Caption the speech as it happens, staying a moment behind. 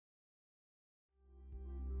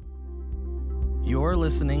You're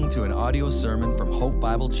listening to an audio sermon from Hope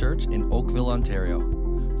Bible Church in Oakville, Ontario.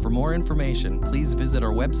 For more information, please visit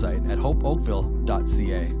our website at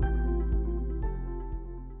hopeoakville.ca.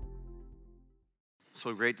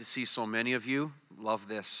 So great to see so many of you. Love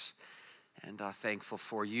this, and thankful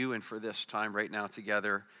for you and for this time right now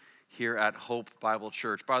together here at Hope Bible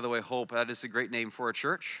Church. By the way, Hope, that is a great name for a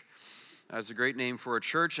church. That's a great name for a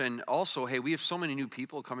church. And also, hey, we have so many new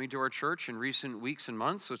people coming to our church in recent weeks and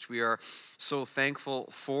months, which we are so thankful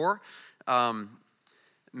for.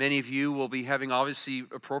 Many of you will be having, obviously,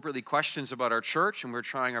 appropriately questions about our church, and we're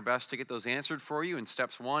trying our best to get those answered for you in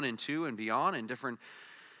steps 1 and 2 and beyond, and different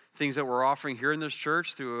things that we're offering here in this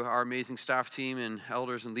church through our amazing staff team and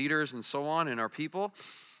elders and leaders and so on, and our people.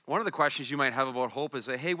 One of the questions you might have about Hope is,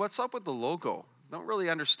 hey, what's up with the logo? Don't really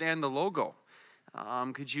understand the logo.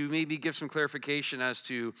 Could you maybe give some clarification as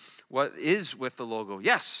to what is with the logo?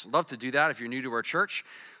 Yes, love to do that if you're new to our church.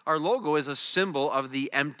 Our logo is a symbol of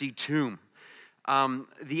the empty tomb.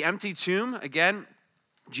 The empty tomb, again,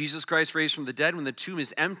 Jesus Christ raised from the dead when the tomb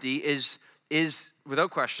is empty, is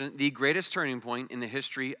without question the greatest turning point in the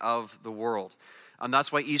history of the world.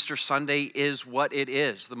 That's why Easter Sunday is what it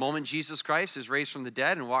is. The moment Jesus Christ is raised from the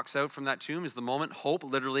dead and walks out from that tomb is the moment hope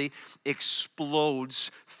literally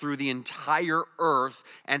explodes through the entire earth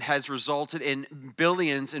and has resulted in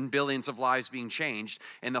billions and billions of lives being changed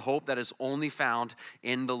in the hope that is only found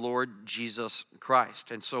in the Lord Jesus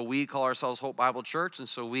Christ. And so we call ourselves Hope Bible Church, and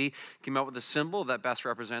so we came up with a symbol that best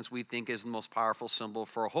represents, we think, is the most powerful symbol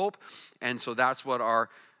for hope. And so that's what our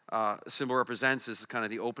symbol represents, is kind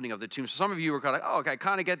of the opening of the tomb. So some of you were kind of like, oh, okay, I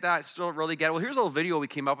kind of get that, still don't really get it. Well, here's a little video we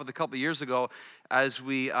came up with a couple of years ago as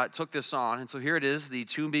we took this on. And so here it is, the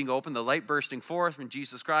tomb being opened, the light bursting forth from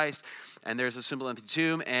Jesus Christ, and there's a symbol empty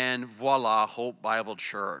tomb, and voila, Hope Bible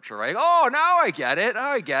Church, all right? Oh, now I get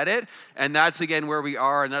it. And that's, again, where we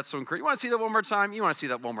are, and that's so encouraging. You want to see that one more time? You want to see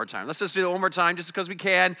that one more time? Let's just do that one more time, just because we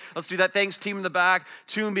can. Let's do that. Thanks, team in the back.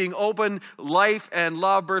 Tomb being open, life and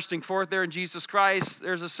love bursting forth there in Jesus Christ.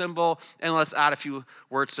 There's a symbol, and let's add a few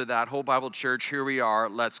words to that. Hope Bible Church, here we are.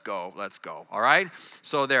 Let's go. All right?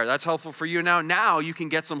 So there, that's helpful for you. Now you can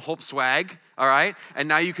get some hope swag, all right? And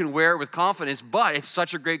now you can wear it with confidence, but it's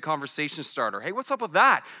such a great conversation starter. Hey, what's up with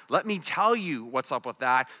that? Let me tell you what's up with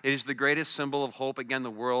that. It is the greatest symbol of hope, again, the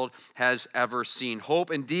world has ever seen. Hope,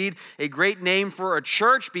 indeed, a great name for a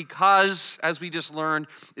church because, as we just learned,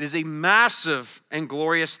 it is a massive and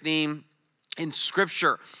glorious theme in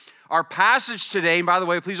Scripture. Our passage today, and by the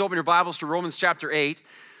way, please open your Bibles to Romans chapter 8.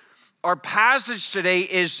 Our passage today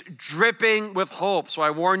is dripping with hope. So I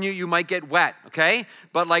warn you, you might get wet, okay?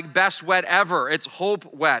 But like best wet ever, it's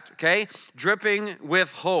hope wet, okay? Dripping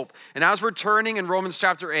with hope. And as we're turning in Romans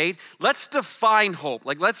chapter 8, let's define hope.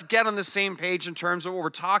 Like, let's get on the same page in terms of what we're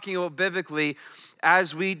talking about biblically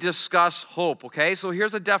as we discuss hope, okay? So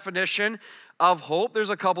here's a definition of hope. There's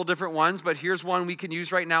a couple different ones, but here's one we can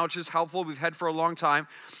use right now, which is helpful. We've had for a long time.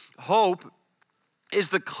 Hope is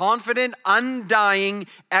the confident, undying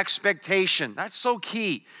expectation. That's so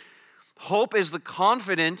key. Hope is the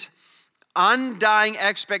confident, undying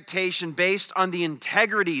expectation based on the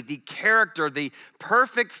integrity, the character, the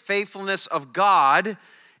perfect faithfulness of God.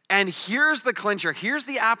 And here's the clincher, here's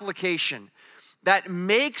the application that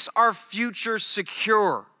makes our future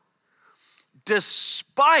secure.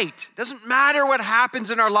 Doesn't matter what happens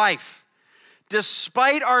in our life,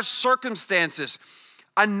 despite our circumstances.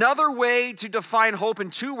 Another way to define hope in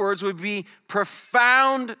 2 words would be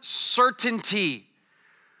profound certainty.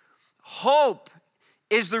 Hope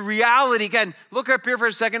is the reality. Again, look up here for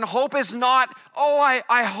a second. Hope is not,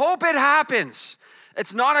 I hope it happens.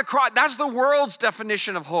 It's not that's the world's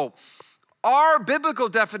definition of hope. Our biblical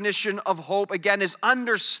definition of hope, again, is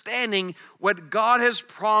understanding what God has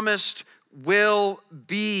promised will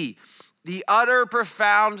be. The utter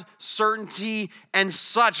profound certainty and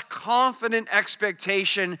such confident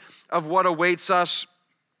expectation of what awaits us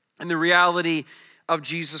in the reality of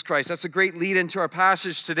Jesus Christ. That's a great lead into our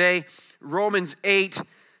passage today. Romans 8,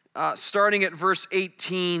 starting at verse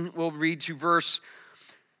 18, we'll read to verse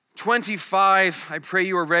 25. I pray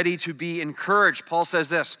you are ready to be encouraged. Paul says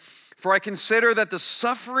this, "For I consider that the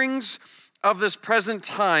sufferings of this present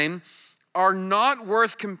time are not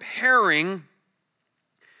worth comparing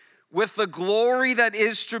with the glory that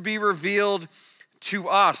is to be revealed to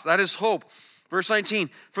us." That is hope. Verse 19,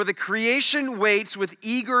 "For the creation waits with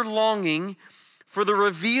eager longing for the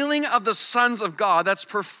revealing of the sons of God," that's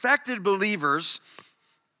perfected believers.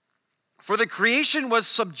 "For the creation was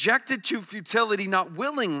subjected to futility, not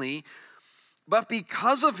willingly, but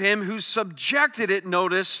because of him who subjected it,"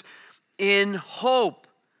 notice, "in hope."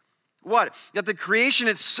 What? That the creation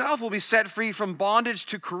itself will be set free from bondage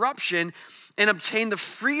to corruption and obtain the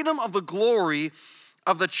freedom of the glory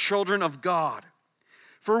of the children of God.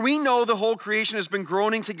 For we know the whole creation has been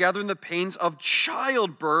groaning together in the pains of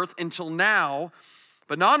childbirth until now.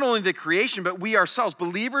 But not only the creation, but we ourselves,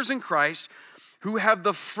 believers in Christ, who have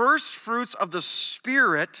the first fruits of the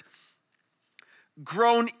Spirit,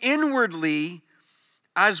 groan inwardly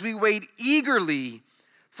as we wait eagerly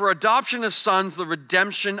for adoption as sons, the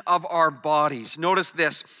redemption of our bodies. Notice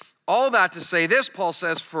this. All that to say this, Paul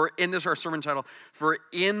says, for in this, our sermon title, for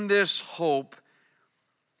in this hope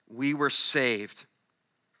we were saved.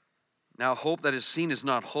 Now, hope that is seen is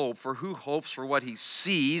not hope, for who hopes for what he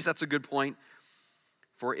sees? That's a good point.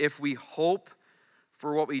 For if we hope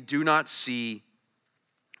for what we do not see,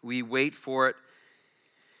 we wait for it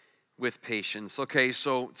with patience. Okay,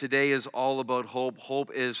 so today is all about hope.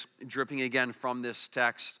 Hope is dripping again from this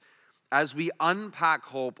text. As we unpack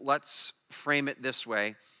hope, let's frame it this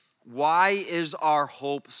way. Why is our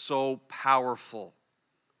hope so powerful?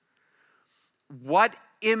 What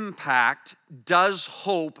impact does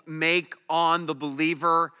hope make on the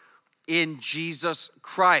believer in Jesus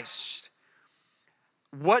Christ?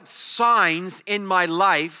 What signs in my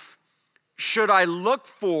life should I look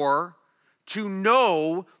for to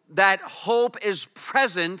know that hope is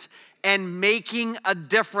present and making a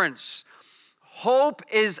difference? Hope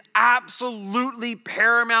is absolutely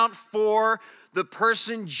paramount for the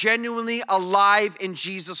person genuinely alive in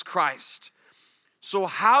Jesus Christ. So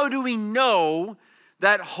how do we know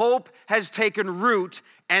that hope has taken root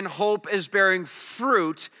and hope is bearing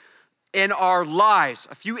fruit in our lives?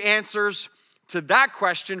 A few answers to that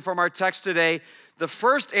question from our text today. The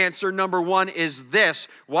first answer, number one, is this.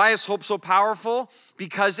 Why is hope so powerful?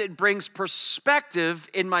 Because it brings perspective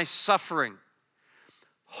in my suffering.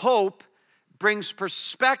 Hope brings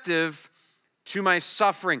perspective to my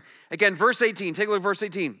suffering. Again, verse 18, take a look at verse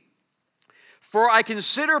 18. For I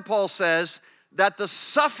consider, Paul says, that the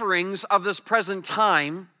sufferings of this present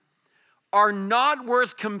time are not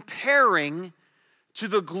worth comparing to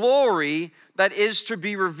the glory that is to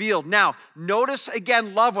be revealed. Now, notice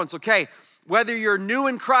again, loved ones, okay, whether you're new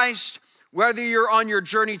in Christ, whether you're on your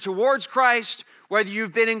journey towards Christ, whether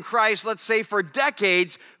you've been in Christ, let's say for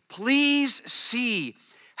decades, please see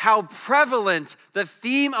how prevalent the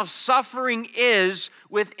theme of suffering is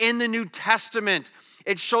within the New Testament.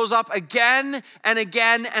 It shows up again and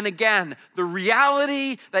again and again. The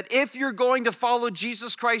reality that if you're going to follow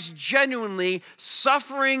Jesus Christ genuinely,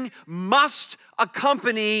 suffering must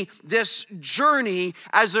accompany this journey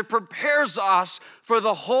as it prepares us for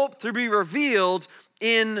the hope to be revealed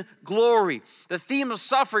in glory. The theme of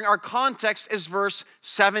suffering, our context is verse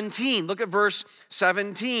 17. Look at verse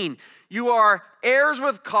 17. You are heirs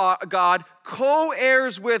with God,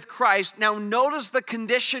 co-heirs with Christ. Now notice the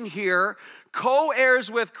condition here.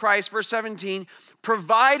 Co-heirs with Christ, verse 17,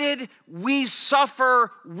 provided we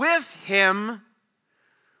suffer with him,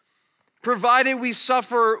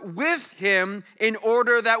 in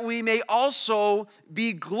order that we may also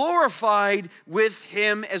be glorified with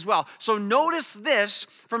him as well. So notice this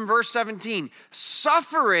from verse 17.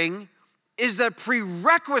 Suffering is a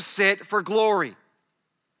prerequisite for glory.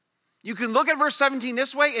 You can look at verse 17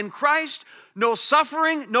 this way. In Christ, no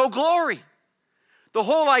suffering, no glory. The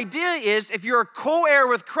whole idea is if you're a co-heir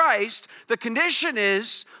with Christ, the condition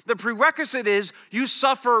is, the prerequisite is you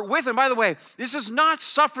suffer with him. By the way, this is not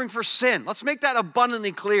suffering for sin. Let's make that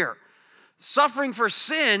abundantly clear. Suffering for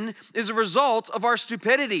sin is a result of our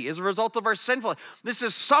stupidity, is a result of our sinfulness. This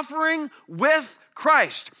is suffering with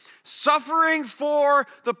Christ. Suffering for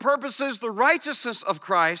the purposes, the righteousness of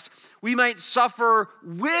Christ. We might suffer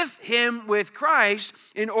with him, with Christ,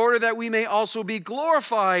 in order that we may also be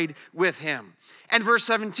glorified with him. And verse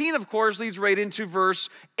 17, of course, leads right into verse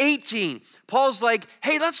 18. Paul's like,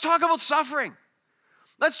 hey, let's talk about suffering.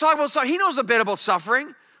 Let's talk about suffering. He knows a bit about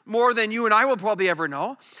suffering, more than you and I will probably ever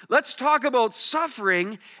know. Let's talk about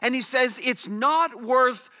suffering. And he says it's not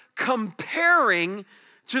worth comparing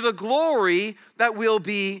to the glory that will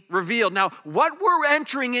be revealed. Now, what we're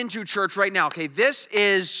entering into, church, right now, okay, this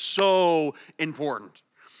is so important.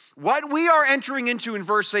 What we are entering into in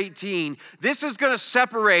verse 18, this is going to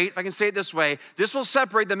separate, if I can say it this way, this will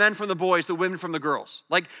separate the men from the boys, the women from the girls.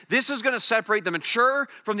 Like, this is going to separate the mature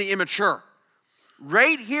from the immature.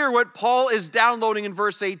 Right here, what Paul is downloading in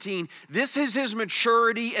verse 18, this is his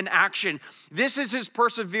maturity in action. This is his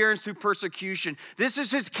perseverance through persecution. This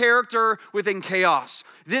is his character within chaos.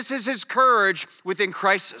 This is his courage within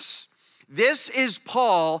crisis. This is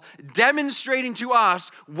Paul demonstrating to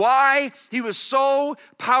us why he was so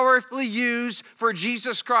powerfully used for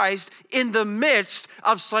Jesus Christ in the midst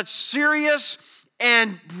of such serious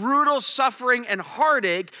and brutal suffering and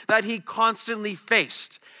heartache that he constantly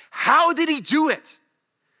faced. How did he do it?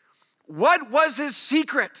 What was his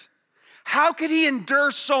secret? How could he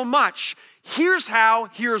endure so much? Here's how,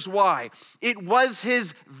 here's why. It was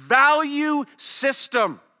his value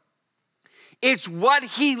system. It's what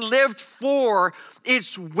he lived for.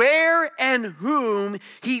 It's where and whom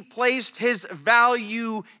he placed his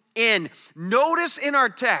value in. Notice in our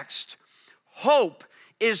text, hope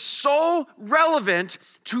is so relevant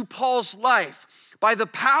to Paul's life. By the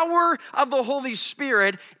power of the Holy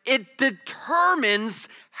Spirit, it determines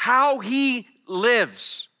how he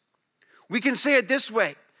lives. We can say it this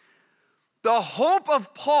way. The hope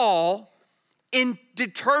of Paul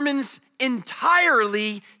determines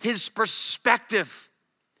entirely his perspective.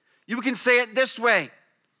 You can say it this way.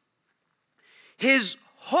 His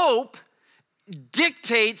hope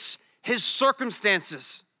dictates his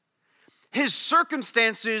circumstances. His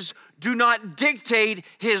circumstances do not dictate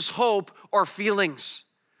his hope or feelings.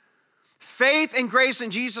 Faith and grace in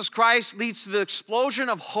Jesus Christ leads to the explosion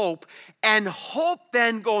of hope, and hope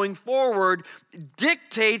then going forward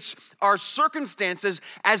dictates our circumstances,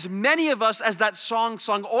 as many of us, as that song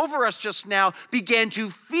sung over us just now, began to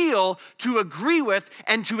feel, to agree with,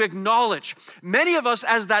 and to acknowledge. Many of us,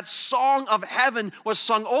 as that song of heaven was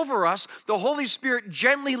sung over us, the Holy Spirit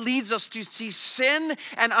gently leads us to see sin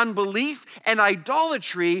and unbelief and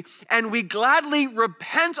idolatry, and we gladly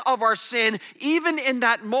repent of our sin, even in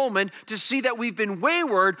that moment, to see that we've been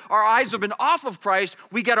wayward, our eyes have been off of Christ,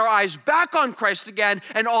 we get our eyes back on Christ again,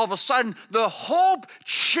 and all of a sudden, the hope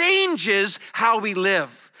changes how we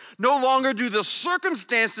live. No longer do the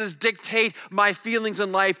circumstances dictate my feelings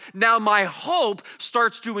in life. Now my hope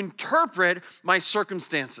starts to interpret my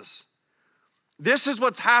circumstances. This is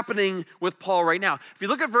what's happening with Paul right now. If you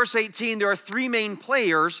look at verse 18, there are three main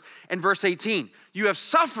players in verse 18. You have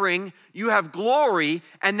suffering, you have glory,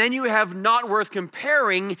 and then you have not worth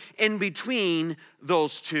comparing in between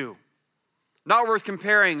those two. Not worth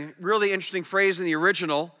comparing, really interesting phrase in the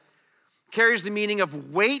original, carries the meaning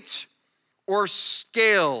of weight or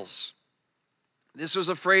scales. This was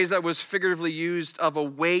a phrase that was figuratively used of a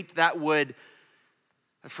weight that would,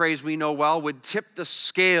 a phrase we know well, would tip the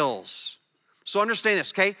scales. So understand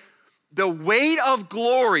this, okay? The weight of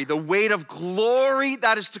glory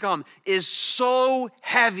that is to come is so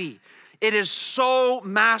heavy. It is so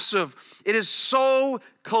massive. It is so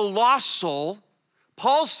colossal.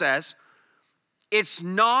 Paul says, it's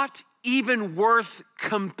not even worth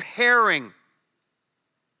comparing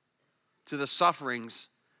to the sufferings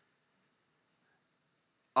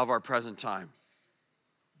of our present time.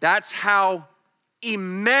 That's how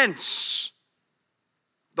immense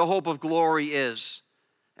the hope of glory is,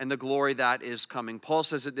 and the glory that is coming. Paul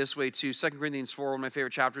says it this way too, 2 Corinthians 4, one of my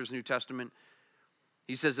favorite chapters in the New Testament.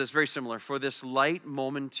 He says this very similar. For this light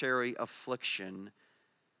momentary affliction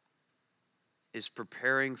is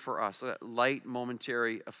preparing for us, light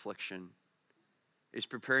momentary affliction is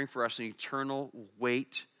preparing for us an eternal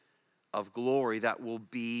weight of glory that will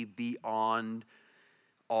be beyond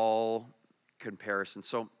all comparison.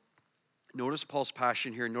 So notice Paul's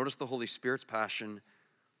passion here. Notice the Holy Spirit's passion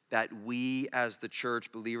that we as the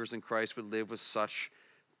church, believers in Christ, would live with such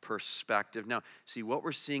perspective. Now, see what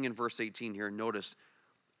we're seeing in verse 18 here. Notice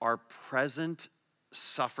our present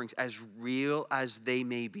sufferings, as real as they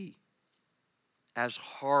may be, as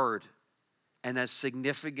hard and as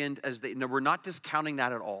significant as they, no, we're not discounting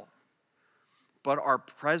that at all. But our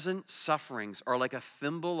present sufferings are like a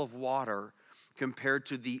thimble of water compared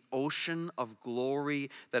to the ocean of glory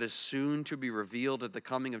that is soon to be revealed at the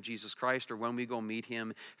coming of Jesus Christ, or when we go meet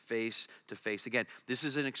him face to face. Again, this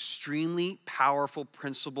is an extremely powerful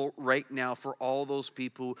principle right now for all those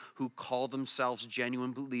people who call themselves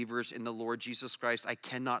genuine believers in the Lord Jesus Christ. I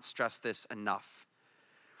cannot stress this enough.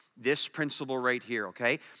 This principle right here,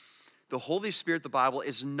 okay? The Holy Spirit, the Bible,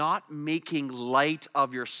 is not making light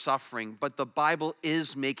of your suffering, but the Bible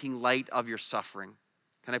is making light of your suffering.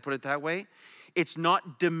 Can I put it that way? It's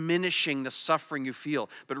not diminishing the suffering you feel.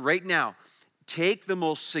 But right now, take the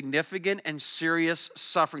most significant and serious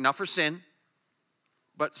suffering, not for sin,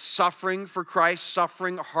 but suffering for Christ,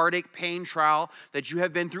 suffering, heartache, pain, trial that you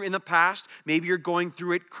have been through in the past. Maybe you're going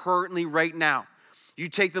through it currently right now. You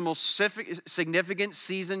take the most significant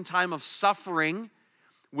season time of suffering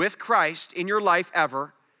with Christ in your life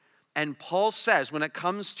ever, and Paul says when it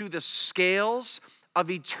comes to the scales of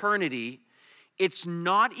eternity, it's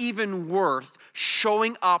not even worth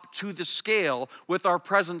showing up to the scale with our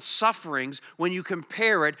present sufferings when you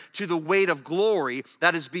compare it to the weight of glory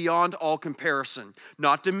that is beyond all comparison.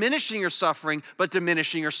 Not diminishing your suffering, but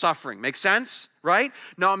diminishing your suffering. Make sense? Right?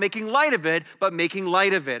 Not making light of it, but making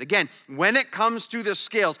light of it. Again, when it comes to the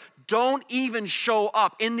scales, don't even show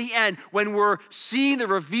up in the end when we're seeing the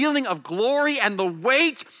revealing of glory and the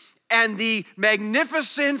weight and the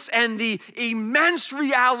magnificence and the immense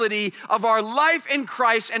reality of our life in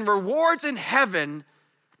Christ and rewards in heaven.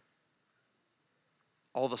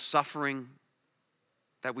 All the suffering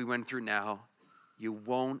that we went through now, you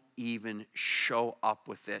won't even show up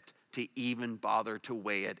with it to even bother to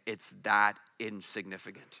weigh it. It's that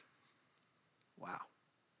insignificant. Wow.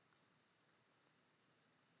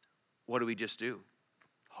 What do we just do?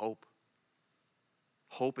 Hope.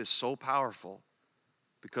 Hope is so powerful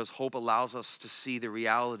because hope allows us to see the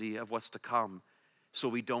reality of what's to come so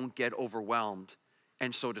we don't get overwhelmed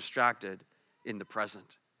and so distracted in the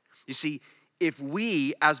present. You see, if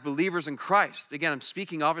we as believers in Christ, again, I'm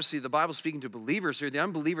speaking, obviously the Bible's speaking to believers here, the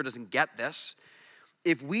unbeliever doesn't get this.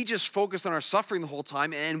 If we just focus on our suffering the whole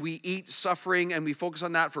time and we eat suffering and we focus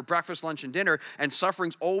on that for breakfast, lunch, and dinner, and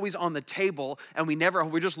suffering's always on the table and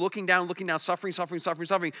we're just looking down, suffering,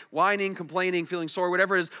 whining, complaining, feeling sorry,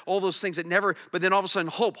 whatever it is, all those things but then all of a sudden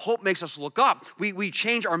hope makes us look up. We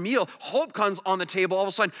change our meal. Hope comes on the table. All of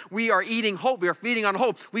a sudden we are eating hope. We are feeding on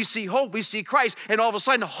hope. We see Christ, and all of a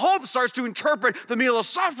sudden hope starts to interpret the meal of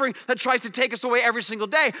suffering that tries to take us away every single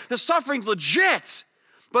day. The suffering's legit,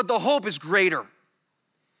 but the hope is greater.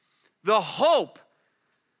 The hope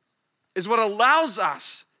is what allows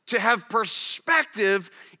us to have perspective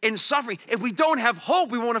in suffering. If we don't have hope,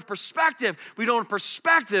 we won't have perspective. We don't have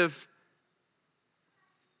perspective,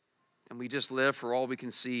 and we just live for all we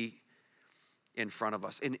can see in front of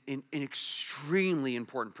us. An extremely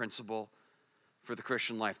important principle for the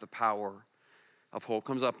Christian life, the power of hope,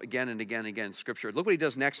 comes up again and again and again in Scripture. Look what he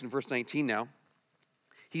does next in verse 19 now.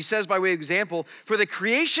 He says by way of example, for the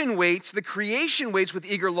creation waits with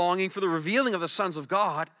eager longing for the revealing of the sons of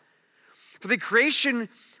God. For the creation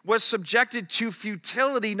was subjected to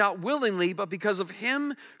futility, not willingly, but because of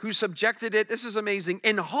him who subjected it, this is amazing,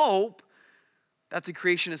 in hope that the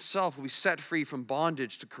creation itself will be set free from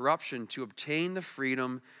bondage to corruption to obtain the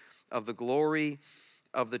freedom of the glory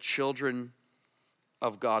of the children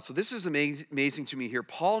of God. So this is amazing to me here.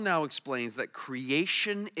 Paul now explains that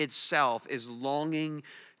creation itself is longing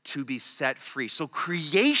to be set free. So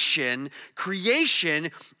creation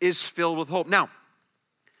is filled with hope. Now,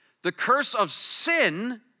 the curse of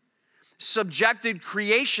sin subjected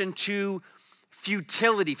creation to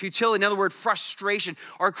futility. Futility, in other words, frustration.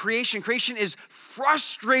 Our creation is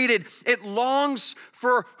frustrated. It longs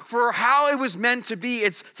for how it was meant to be,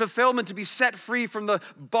 its fulfillment, to be set free from the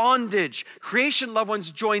bondage. Creation, loved ones,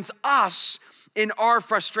 joins us in our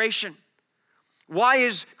frustration. Why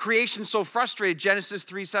is creation so frustrated? Genesis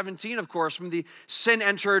 3:17, of course, from the sin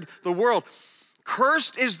entered the world.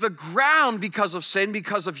 Cursed is the ground because of sin,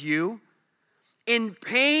 because of you. In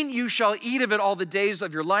pain you shall eat of it all the days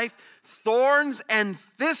of your life. Thorns and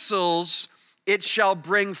thistles it shall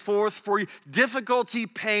bring forth for you. Difficulty,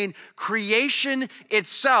 pain. Creation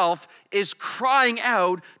itself is crying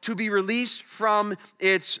out to be released from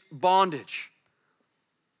its bondage.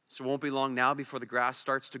 So it won't be long now before the grass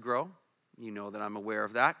starts to grow. You know that I'm aware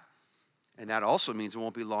of that. And that also means it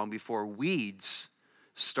won't be long before weeds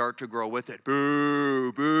start to grow with it.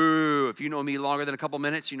 Boo, boo. If you know me longer than a couple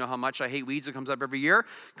minutes, you know how much I hate weeds. It comes up every year,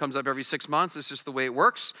 comes up every 6 months. It's just the way it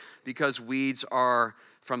works, because weeds are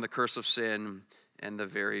from the curse of sin and the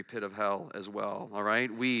very pit of hell as well, all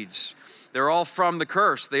right? Weeds. They're all from the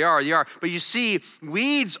curse. They are. But you see,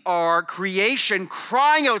 weeds are creation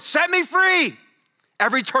crying out, set me free.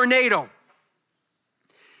 Every tornado,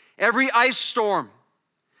 every ice storm,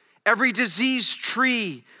 every diseased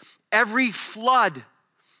tree, every flood,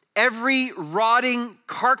 every rotting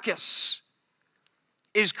carcass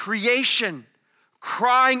is creation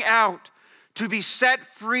crying out to be set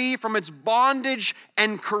free from its bondage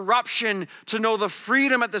and corruption, to know the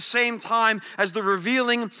freedom at the same time as the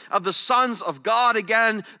revealing of the sons of God.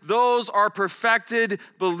 Again, those are perfected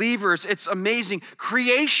believers. It's amazing.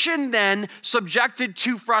 Creation then subjected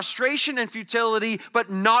to frustration and futility, but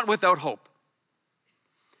not without hope.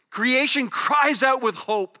 Creation cries out with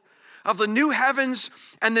hope of the new heavens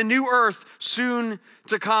and the new earth soon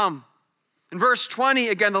to come. In verse 20,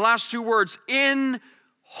 again, the last two words, in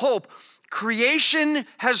hope. Creation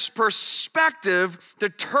has perspective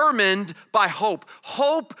determined by hope.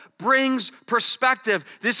 Hope brings perspective.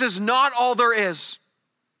 This is not all there is.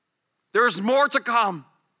 There's more to come.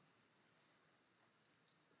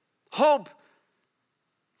 Hope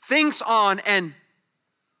thinks on and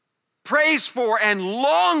prays for and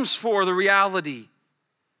longs for the reality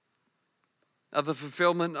of the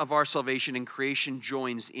fulfillment of our salvation, and creation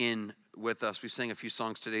joins in with us. We sang a few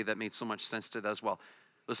songs today that made so much sense to that as well.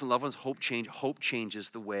 Listen, loved ones, hope changes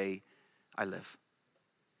the way I live.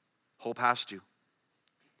 Hope has to.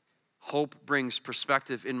 Hope brings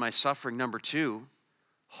perspective in my suffering. Number two,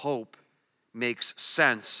 hope makes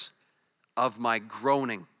sense of my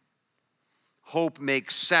groaning. Hope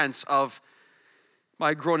makes sense of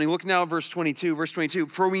my groaning. Look now at verse 22. Verse 22,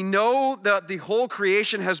 for we know that the whole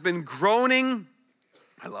creation has been groaning.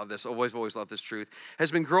 I love this. Always loved this truth. Has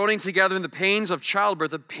been groaning together in the pains of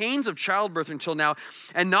childbirth until now.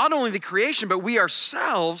 And not only the creation, but we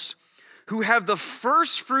ourselves who have the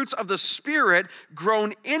first fruits of the Spirit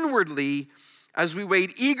groan inwardly as we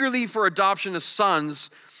wait eagerly for adoption as sons,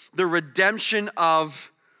 the redemption of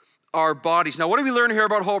our bodies. Now, what do we learn here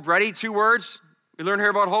about hope? Ready? 2 words. We learn here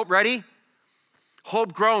about hope. Ready?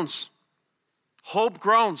 Hope groans. Hope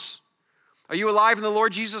groans. Are you alive in the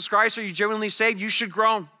Lord Jesus Christ? Are you genuinely saved? You should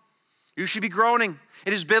groan. You should be groaning.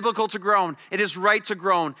 It is biblical to groan. It is right to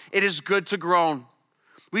groan. It is good to groan.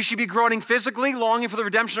 We should be groaning physically, longing for the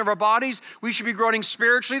redemption of our bodies. We should be groaning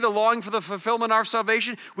spiritually, the longing for the fulfillment of our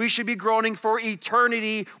salvation. We should be groaning for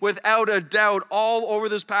eternity without a doubt, all over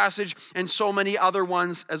this passage and so many other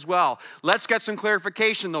ones as well. Let's get some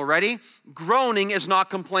clarification though. Ready? Groaning is not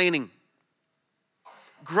complaining.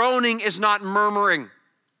 Groaning is not murmuring.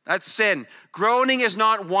 That's sin. Groaning is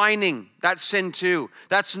not whining. That's sin too.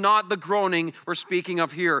 That's not the groaning we're speaking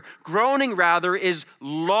of here. Groaning, rather, is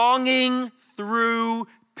longing through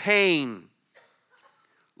pain.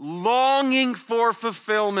 Longing for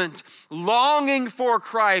fulfillment. Longing for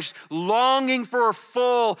Christ. Longing for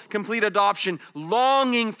full, complete adoption.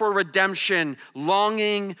 Longing for redemption.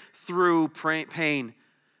 Longing through pain.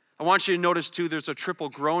 I want you to notice too, there's a triple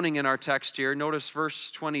groaning in our text here. Notice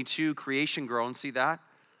verse 22, creation groans. See that?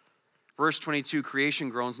 Verse 22, creation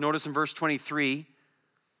groans. Notice in verse 23,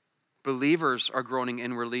 believers are groaning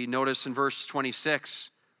inwardly. Notice in verse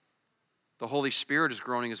 26, the Holy Spirit is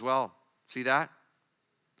groaning as well. See that?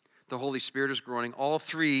 The Holy Spirit is groaning. All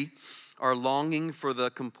three are longing for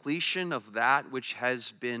the completion of that which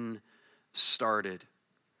has been started.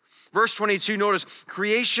 Verse 22, notice,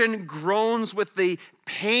 creation groans with the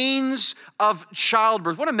pains of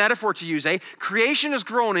childbirth. What a metaphor to use, eh? Creation is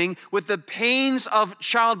groaning with the pains of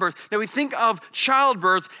childbirth. Now we think of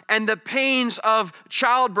childbirth and the pains of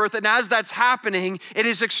childbirth, and as that's happening, it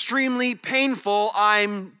is extremely painful,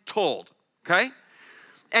 I'm told, okay?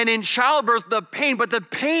 And in childbirth, the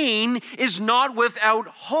pain is not without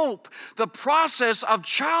hope. The process of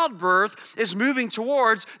childbirth is moving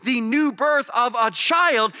towards the new birth of a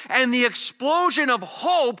child and the explosion of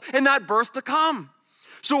hope in that birth to come.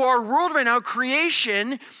 So our world right now,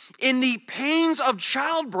 creation, in the pains of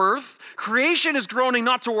childbirth, creation is groaning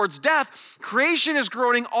not towards death. Creation is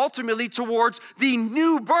groaning ultimately towards the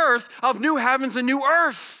new birth of new heavens and new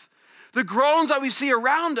earth. The groans that we see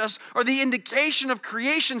around us are the indication of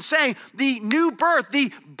creation saying the new birth,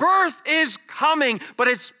 the birth is coming, but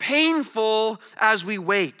it's painful as we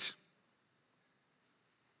wait.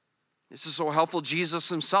 This is so helpful. Jesus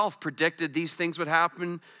himself predicted these things would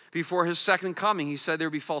happen before his second coming. He said there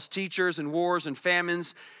would be false teachers and wars and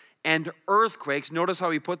famines and earthquakes. Notice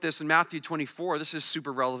how he put this in Matthew 24. This is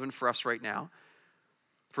super relevant for us right now.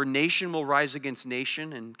 For nation will rise against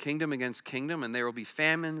nation and kingdom against kingdom, and there will be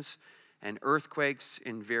famines and earthquakes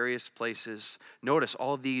in various places. Notice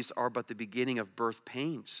all these are but the beginning of birth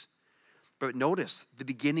pains. But notice the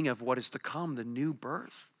beginning of what is to come, the new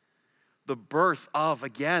birth. The birth of,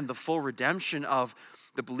 again, the full redemption of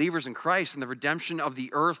the believers in Christ and the redemption of the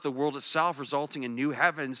earth, the world itself, resulting in new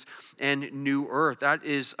heavens and new earth. That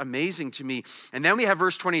is amazing to me. And then we have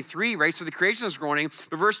verse 23, right? So the creation is groaning,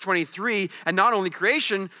 but verse 23, and not only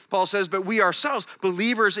creation, Paul says, but we ourselves,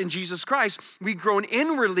 believers in Jesus Christ, we groan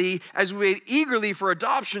inwardly as we wait eagerly for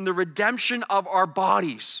adoption, the redemption of our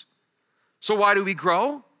bodies. So why do we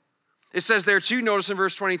grow? It says there too, notice in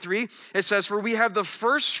verse 23, it says, for we have the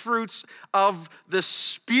first fruits of the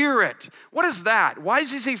Spirit. What is that? Why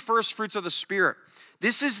does he say first fruits of the Spirit?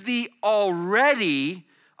 This is the already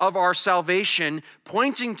of our salvation,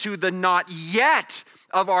 pointing to the not yet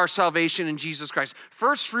of our salvation in Jesus Christ.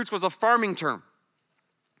 First fruits was a farming term.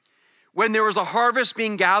 When there was a harvest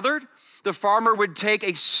being gathered, the farmer would take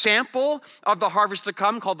a sample of the harvest to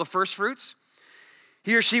come called the first fruits.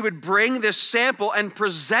 He or she would bring this sample and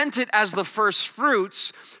present it as the first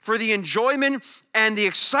fruits for the enjoyment and the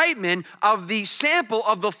excitement of the sample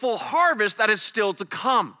of the full harvest that is still to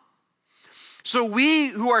come. So we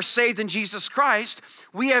who are saved in Jesus Christ,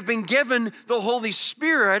 we have been given the Holy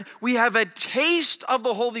Spirit. We have a taste of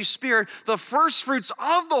the Holy Spirit, the first fruits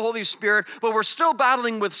of the Holy Spirit, but we're still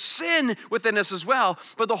battling with sin within us as well.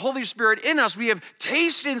 But the Holy Spirit in us, we have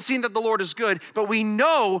tasted and seen that the Lord is good, but we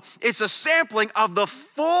know it's a sampling of the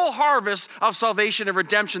full harvest of salvation and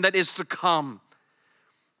redemption that is to come.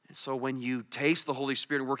 And so when you taste the Holy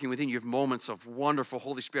Spirit working within you, have moments of wonderful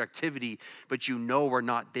Holy Spirit activity, but you know we're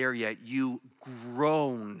not there yet. You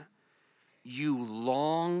groan. You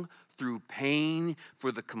long through pain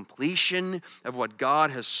for the completion of what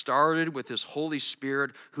God has started with his Holy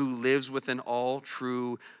Spirit who lives within all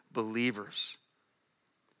true believers.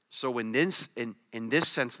 So in this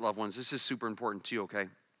sense, loved ones, this is super important too, okay?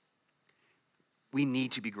 We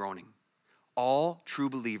need to be groaning. All true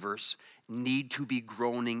believers need to be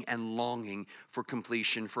groaning and longing for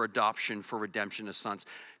completion, for adoption, for redemption as sons.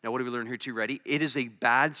 Now, what do we learn here too? Ready? It is a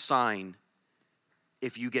bad sign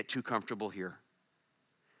if you get too comfortable here.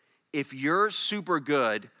 If you're super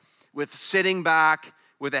good with sitting back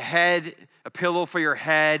with a pillow for your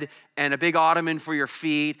head and a big ottoman for your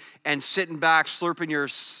feet and sitting back slurping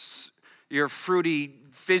your fruity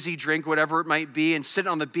fizzy drink, whatever it might be, and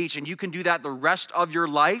sitting on the beach, and you can do that the rest of your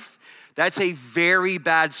life, that's a very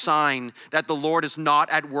bad sign that the Lord is not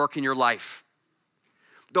at work in your life.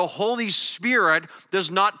 The Holy Spirit does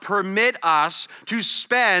not permit us to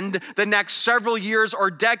spend the next several years or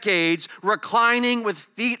decades reclining with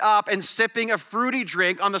feet up and sipping a fruity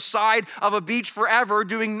drink on the side of a beach forever,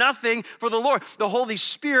 doing nothing for the Lord. The Holy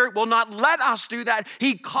Spirit will not let us do that.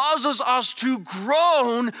 He causes us to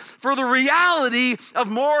groan for the reality of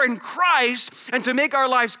more in Christ and to make our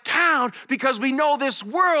lives count, because we know this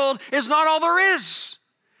world is not all there is.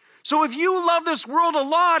 So if you love this world a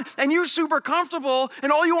lot and you're super comfortable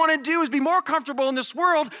and all you want to do is be more comfortable in this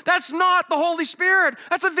world, that's not the Holy Spirit.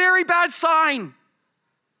 That's a very bad sign.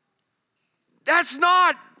 That's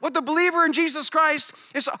not what the believer in Jesus Christ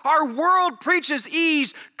is. Our world preaches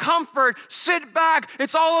ease, comfort, sit back.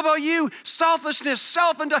 It's all about you, selfishness,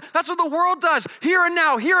 that's what the world does. Here and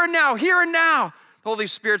now, here and now, here and now. The Holy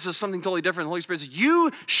Spirit says something totally different. The Holy Spirit says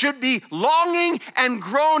you should be longing and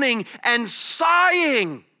groaning and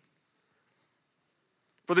sighing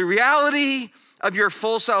for the reality of your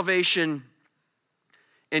full salvation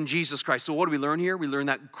in Jesus Christ. So what do we learn here? We learn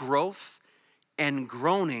that growth and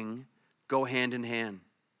groaning go hand in hand.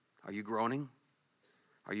 Are you groaning?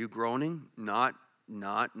 Are you groaning? Not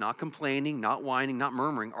complaining, not whining, not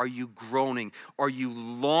murmuring. Are you groaning? Are you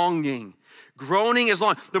longing? Groaning is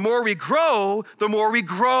long. The more we grow, the more we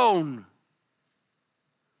groan.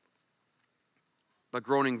 But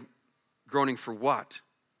groaning for what?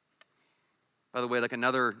 By the way, like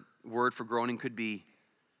another word for groaning could be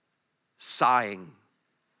sighing.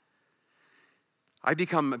 I've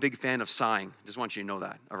become a big fan of sighing. Just want you to know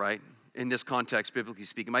that, all right? In this context, biblically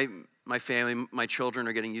speaking, my family, my children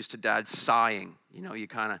are getting used to dad sighing. You know, you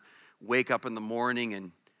kind of wake up in the morning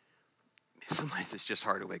and sometimes it's just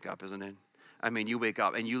hard to wake up, isn't it? I mean, you wake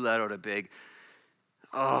up and you let out a big,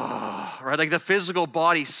 right? Like the physical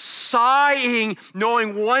body sighing,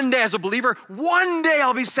 knowing one day as a believer, one day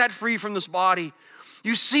I'll be set free from this body.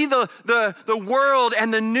 You see the world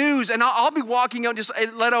and the news, and I'll be walking out and just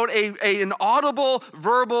let out an audible,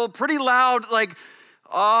 verbal, pretty loud, like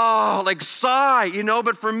sigh, you know.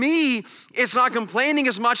 But for me, it's not complaining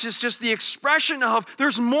as much as just the expression of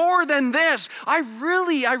there's more than this. I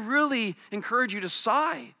really encourage you to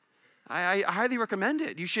sigh. I highly recommend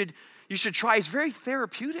it. You should try. It's very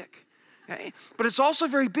therapeutic, okay? But it's also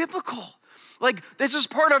very biblical. Like, this is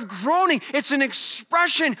part of groaning. It's an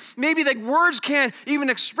expression maybe that words can't even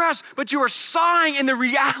express, but you are sighing in the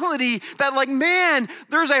reality that, like, man,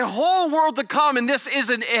 there's a whole world to come and this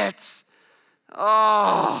isn't it.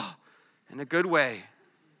 Oh, in a good way.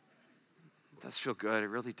 It does feel good. It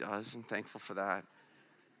really does. I'm thankful for that.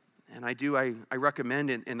 And I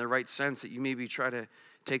recommend in the right sense that you maybe try to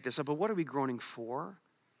take this up. But what are we groaning for?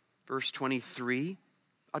 Verse 23,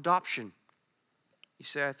 adoption. You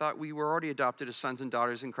say, I thought we were already adopted as sons and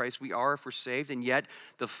daughters in Christ. We are if we're saved, and yet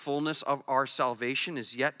the fullness of our salvation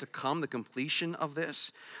is yet to come, the completion of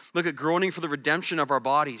this. Look at groaning for the redemption of our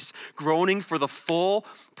bodies, groaning for the full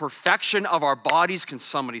perfection of our bodies. Can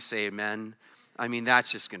somebody say amen? I mean,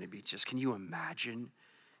 that's just going to be can you imagine?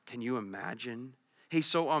 Can you imagine? Hey,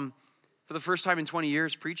 so for the first time in 20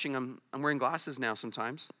 years preaching, I'm wearing glasses now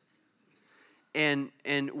sometimes. And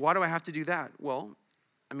why do I have to do that? Well,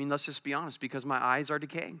 I mean, let's just be honest, because my eyes are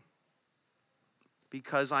decaying.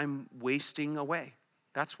 Because I'm wasting away.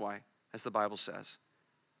 That's why, as the Bible says.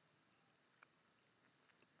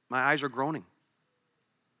 My eyes are groaning.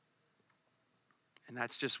 And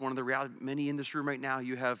that's just one of the realities. Many in this room right now,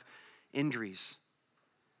 you have injuries,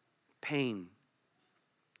 pain.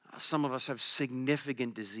 Some of us have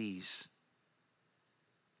significant disease.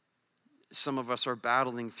 Some of us are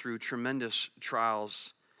battling through tremendous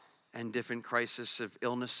trials and different crises of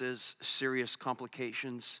illnesses, serious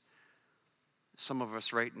complications. Some of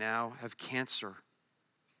us right now have cancer.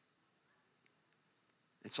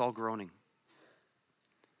 It's all groaning.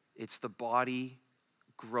 It's the body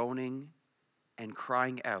groaning and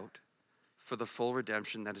crying out for the full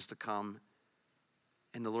redemption that is to come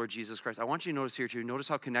in the Lord Jesus Christ. I want you to notice here too, notice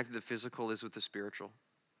how connected the physical is with the spiritual.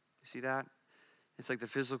 You see that? It's like the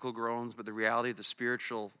physical groans, but the reality of the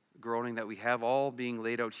spiritual groaning that we have all being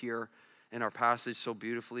laid out here in our passage so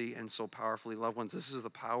beautifully and so powerfully. Loved ones, this is the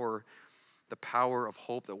power of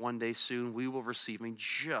hope that one day soon we will receive. I mean,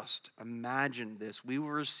 just imagine this. We will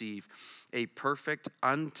receive a perfect,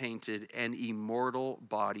 untainted, and immortal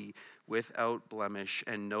body without blemish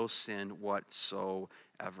and no sin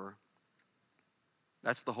whatsoever.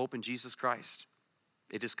 That's the hope in Jesus Christ.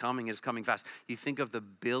 It is coming fast. You think of the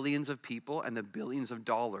billions of people and the billions of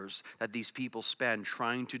dollars that these people spend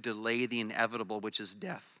trying to delay the inevitable, which is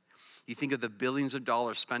death. You think of the billions of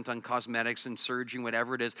dollars spent on cosmetics and surgery,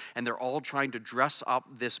 whatever it is, and they're all trying to dress up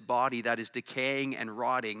this body that is decaying and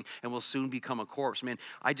rotting and will soon become a corpse. Man,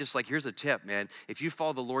 here's a tip, man. If you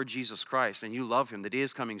follow the Lord Jesus Christ and you love him, the day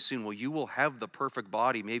is coming soon. Well, you will have the perfect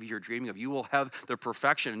body maybe you're dreaming of. You will have the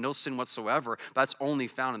perfection and no sin whatsoever. That's only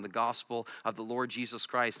found in the gospel of the Lord Jesus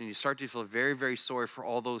Christ. And you start to feel very, very sorry for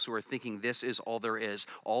all those who are thinking this is all there is.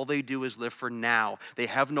 All they do is live for now. They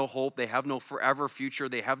have no hope. They have no forever future.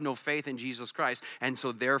 They have no faith in Jesus Christ, and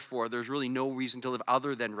so therefore there's really no reason to live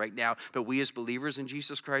other than right now. But we as believers in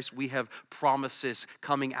Jesus Christ, we have promises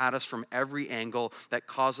coming at us from every angle that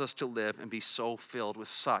cause us to live and be so filled with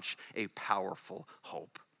such a powerful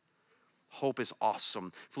hope. Hope is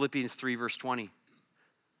awesome. Philippians 3 verse 20.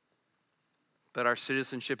 But our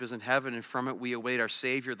citizenship is in heaven, and from it we await our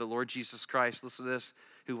Savior, the Lord Jesus Christ. Listen to this,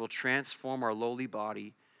 who will transform our lowly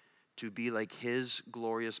body to be like his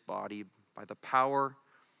glorious body by the power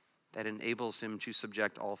that enables him to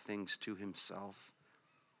subject all things to himself.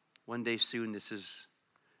 One day soon, this is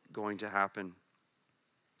going to happen.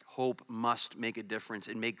 Hope must make a difference.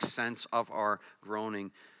 It makes sense of our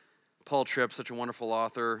groaning. Paul Tripp, such a wonderful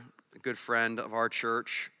author, a good friend of our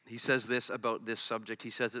church, he says this about this subject. He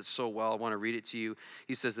says it so well. I want to read it to you.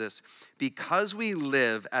 He says this, because we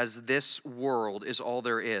live as this world is all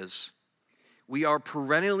there is, we are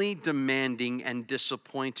perennially demanding and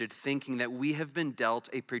disappointed, thinking that we have been dealt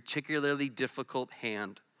a particularly difficult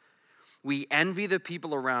hand. We envy the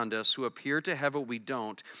people around us who appear to have what we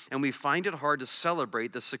don't, and we find it hard to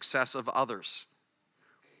celebrate the success of others.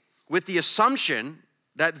 With the assumption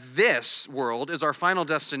that this world is our final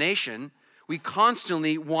destination, we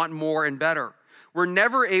constantly want more and better. We're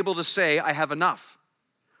never able to say, I have enough.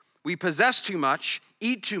 We possess too much,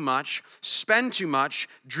 eat too much, spend too much,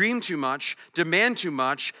 dream too much, demand too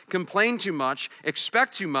much, complain too much,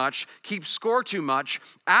 expect too much, keep score too much,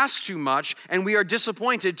 ask too much, and we are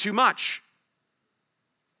disappointed too much.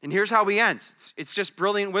 And here's how we end. It's just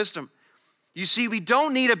brilliant wisdom. You see, we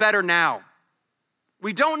don't need a better now.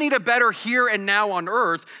 We don't need a better here and now on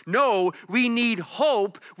earth. No, we need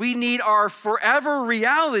hope. We need our forever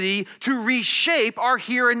reality to reshape our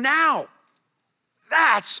here and now.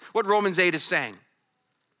 That's what Romans 8 is saying.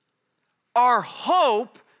 Our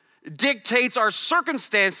hope dictates our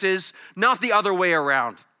circumstances, not the other way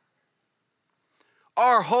around.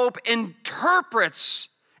 Our hope interprets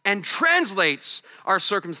and translates our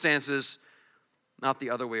circumstances, not the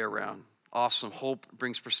other way around. Awesome. Hope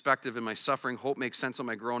brings perspective in my suffering. Hope makes sense of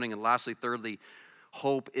my groaning. And lastly, thirdly,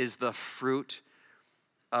 hope is the fruit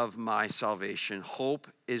of my salvation. Hope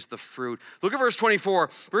is the fruit. Look at verse 24.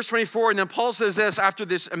 Verse 24, and then Paul says this after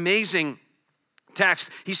this amazing text.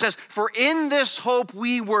 He says, for in this hope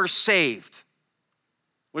we were saved.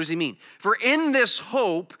 What does he mean? For in this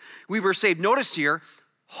hope we were saved. Notice here,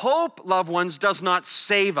 hope, loved ones, does not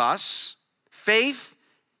save us. Faith,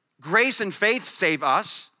 grace and faith save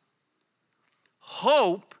us.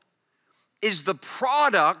 Hope is the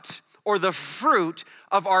product or the fruit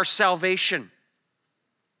of our salvation.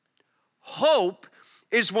 Hope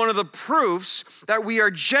is one of the proofs that we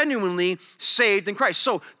are genuinely saved in Christ.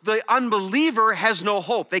 So the unbeliever has no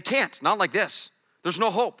hope. They can't, not like this. There's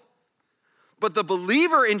no hope. But the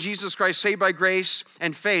believer in Jesus Christ, saved by grace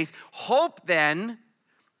and faith, hope then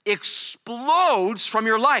explodes from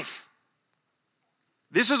your life.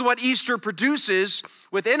 This is what Easter produces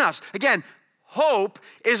within us. Again, hope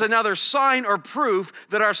is another sign or proof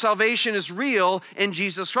that our salvation is real in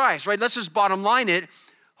Jesus Christ, right? Let's just bottom line it.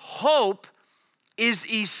 Hope is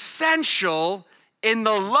essential in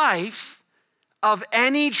the life of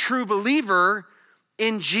any true believer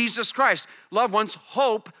in Jesus Christ. Loved ones,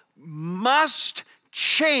 hope must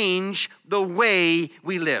change the way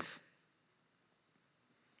we live.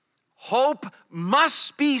 Hope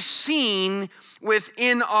must be seen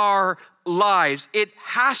within our lives. It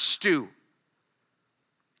has to.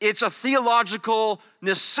 It's a theological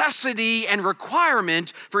necessity and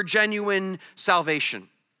requirement for genuine salvation.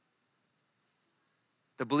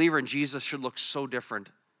 The believer in Jesus should look so different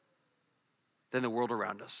than the world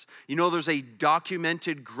around us. You know, there's a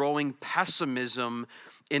documented growing pessimism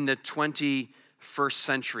in the 21st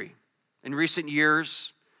century. In recent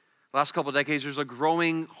years, last couple of decades, there's a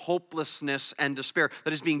growing hopelessness and despair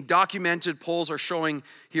that is being documented. Polls are showing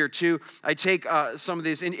here too. I take some of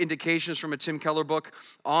these indications from a Tim Keller book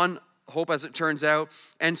on hope, as it turns out.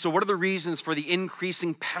 And so what are the reasons for the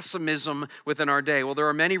increasing pessimism within our day? Well, there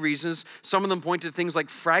are many reasons. Some of them point to things like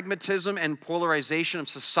fragmentism and polarization of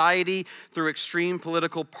society through extreme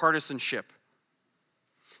political partisanship.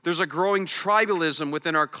 There's a growing tribalism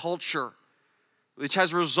within our culture, which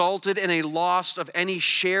has resulted in a loss of any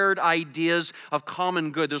shared ideas of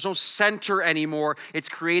common good. There's no center anymore. It's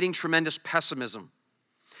creating tremendous pessimism.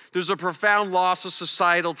 There's a profound loss of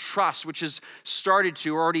societal trust, which has started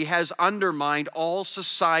to, or already has undermined all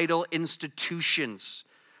societal institutions,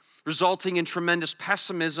 resulting in tremendous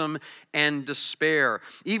pessimism and despair.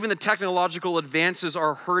 Even the technological advances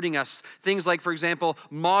are hurting us. Things like, for example,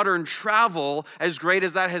 modern travel, as great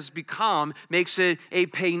as that has become, makes it a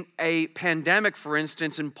pandemic, for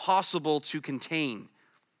instance, impossible to contain.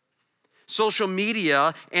 Social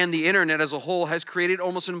media and the internet as a whole has created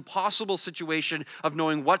almost an impossible situation of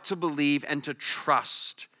knowing what to believe and to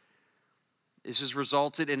trust. This has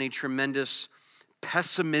resulted in a tremendous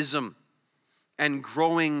pessimism and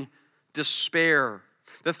growing despair.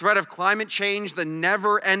 The threat of climate change, the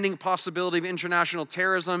never-ending possibility of international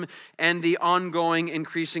terrorism, and the ongoing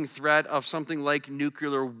increasing threat of something like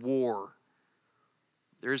nuclear war.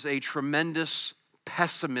 There's a tremendous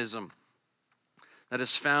pessimism that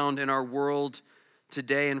is found in our world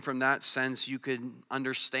today, and from that sense, you could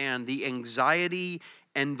understand the anxiety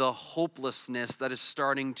and the hopelessness that is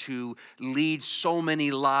starting to lead so many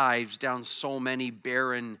lives down so many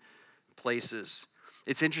barren places.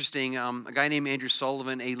 It's interesting, a guy named Andrew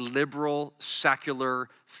Sullivan, a liberal, secular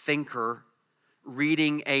thinker,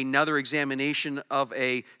 reading another examination of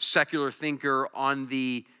a secular thinker on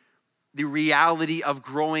the reality of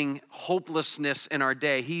growing hopelessness in our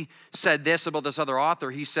day. He said this about this other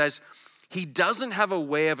author. He says, he doesn't have a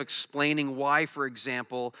way of explaining why, for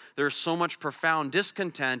example, there's so much profound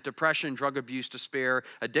discontent, depression, drug abuse, despair,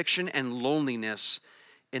 addiction, and loneliness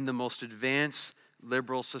in the most advanced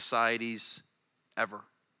liberal societies ever.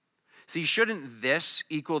 See, shouldn't this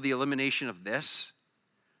equal the elimination of this?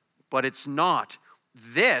 But it's not.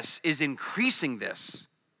 This is increasing this.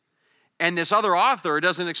 And this other author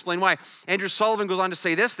doesn't explain why. Andrew Sullivan goes on to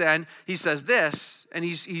say this then. He says this, and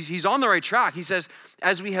he's on the right track. He says,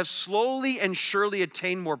 as we have slowly and surely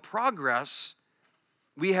attained more progress,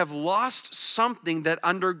 we have lost something that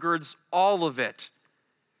undergirds all of it.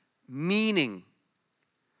 Meaning,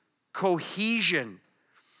 cohesion,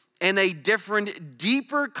 and a different,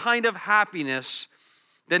 deeper kind of happiness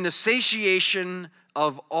than the satiation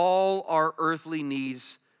of all our earthly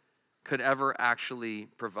needs could ever actually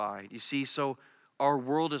provide. You see, so our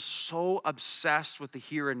world is so obsessed with the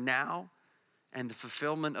here and now and the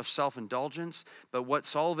fulfillment of self-indulgence, but what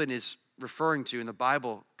Sullivan is referring to, and the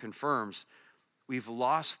Bible confirms, we've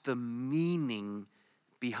lost the meaning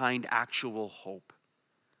behind actual hope.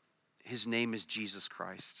 His name is Jesus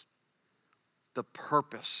Christ. The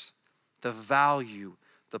purpose, the value,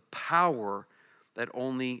 the power that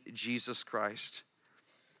only Jesus Christ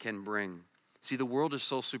can bring. See, the world is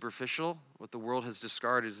so superficial. What the world has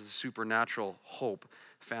discarded is the supernatural hope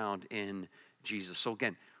found in Jesus. So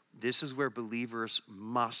again, this is where believers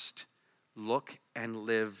must look and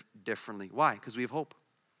live differently. Why? Because we have hope.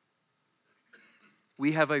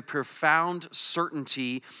 We have a profound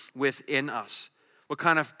certainty within us. What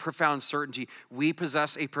kind of profound certainty? We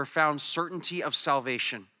possess a profound certainty of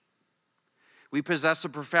salvation. We possess a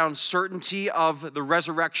profound certainty of the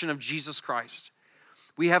resurrection of Jesus Christ.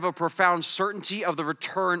 We have a profound certainty of the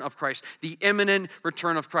return of Christ, the imminent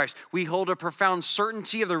return of Christ. We hold a profound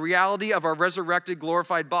certainty of the reality of our resurrected,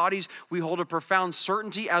 glorified bodies. We hold a profound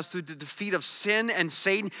certainty as to the defeat of sin and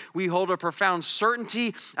Satan. We hold a profound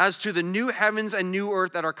certainty as to the new heavens and new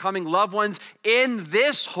earth that are coming. Loved ones, in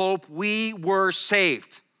this hope we were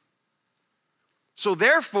saved. So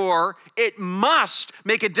therefore, it must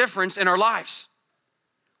make a difference in our lives.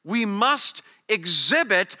 We must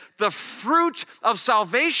exhibit the fruit of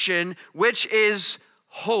salvation, which is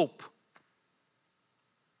hope.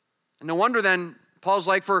 And no wonder then, Paul's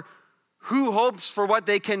like, for who hopes for what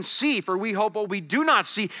they can see? For we hope what we do not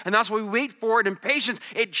see, and that's why we wait for it in patience.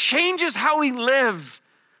 It changes how we live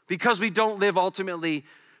because we don't live ultimately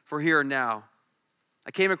for here and now.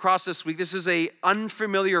 I came across this week, this is an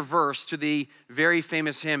unfamiliar verse to the very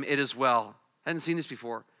famous hymn, It Is Well. I hadn't seen this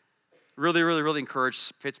before. Really, really, really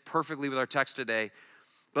encouraged. Fits perfectly with our text today.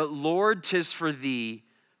 But Lord, 'tis for thee,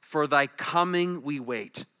 for thy coming we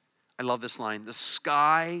wait. I love this line. The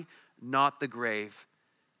sky, not the grave,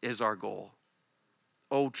 is our goal.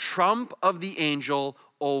 O trump of the angel,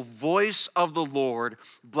 O voice of the Lord,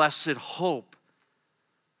 blessed hope,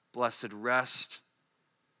 blessed rest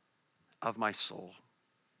of my soul.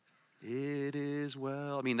 It is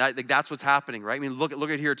well. I mean, that's what's happening, right? I mean, look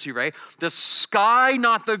at here too, right? The sky,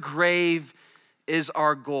 not the grave, is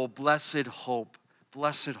our goal. Blessed hope,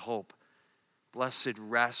 blessed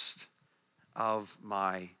rest of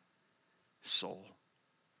my soul.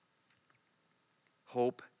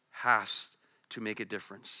 Hope has to make a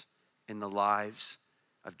difference in the lives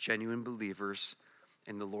of genuine believers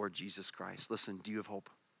in the Lord Jesus Christ. Listen, do you have hope?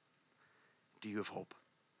 Do you have hope?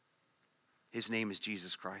 His name is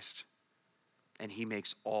Jesus Christ, and he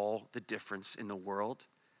makes all the difference in the world,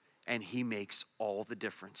 and he makes all the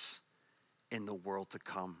difference in the world to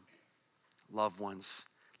come. Loved ones,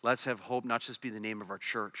 let's have hope not just be the name of our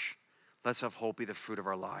church. Let's have hope be the fruit of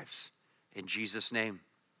our lives. In Jesus' name.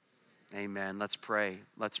 Amen. Let's pray.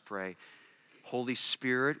 Let's pray. Holy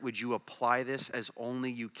Spirit, would you apply this as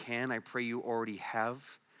only you can? I pray you already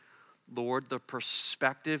have. Lord, the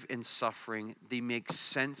perspective in suffering, they make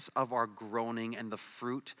sense of our groaning and the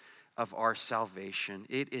fruit of our salvation.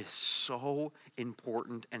 It is so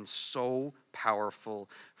important and so powerful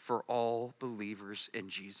for all believers in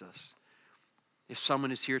Jesus. If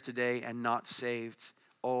someone is here today and not saved,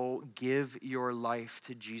 oh, give your life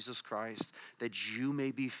to Jesus Christ that you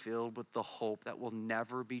may be filled with the hope that will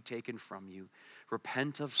never be taken from you.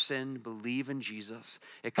 Repent of sin, believe in Jesus,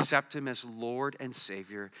 accept him as Lord and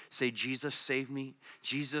Savior. Say, Jesus, save me.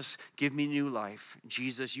 Jesus, give me new life.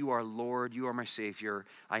 Jesus, you are Lord, you are my Savior.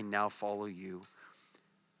 I now follow you.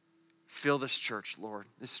 Fill this church, Lord.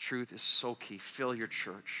 This truth is so key. Fill your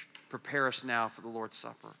church. Prepare us now for the Lord's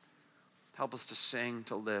Supper. Help us to sing,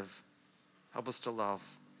 to live. Help us to love.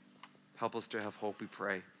 Help us to have hope, we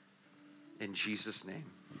pray. In Jesus' name.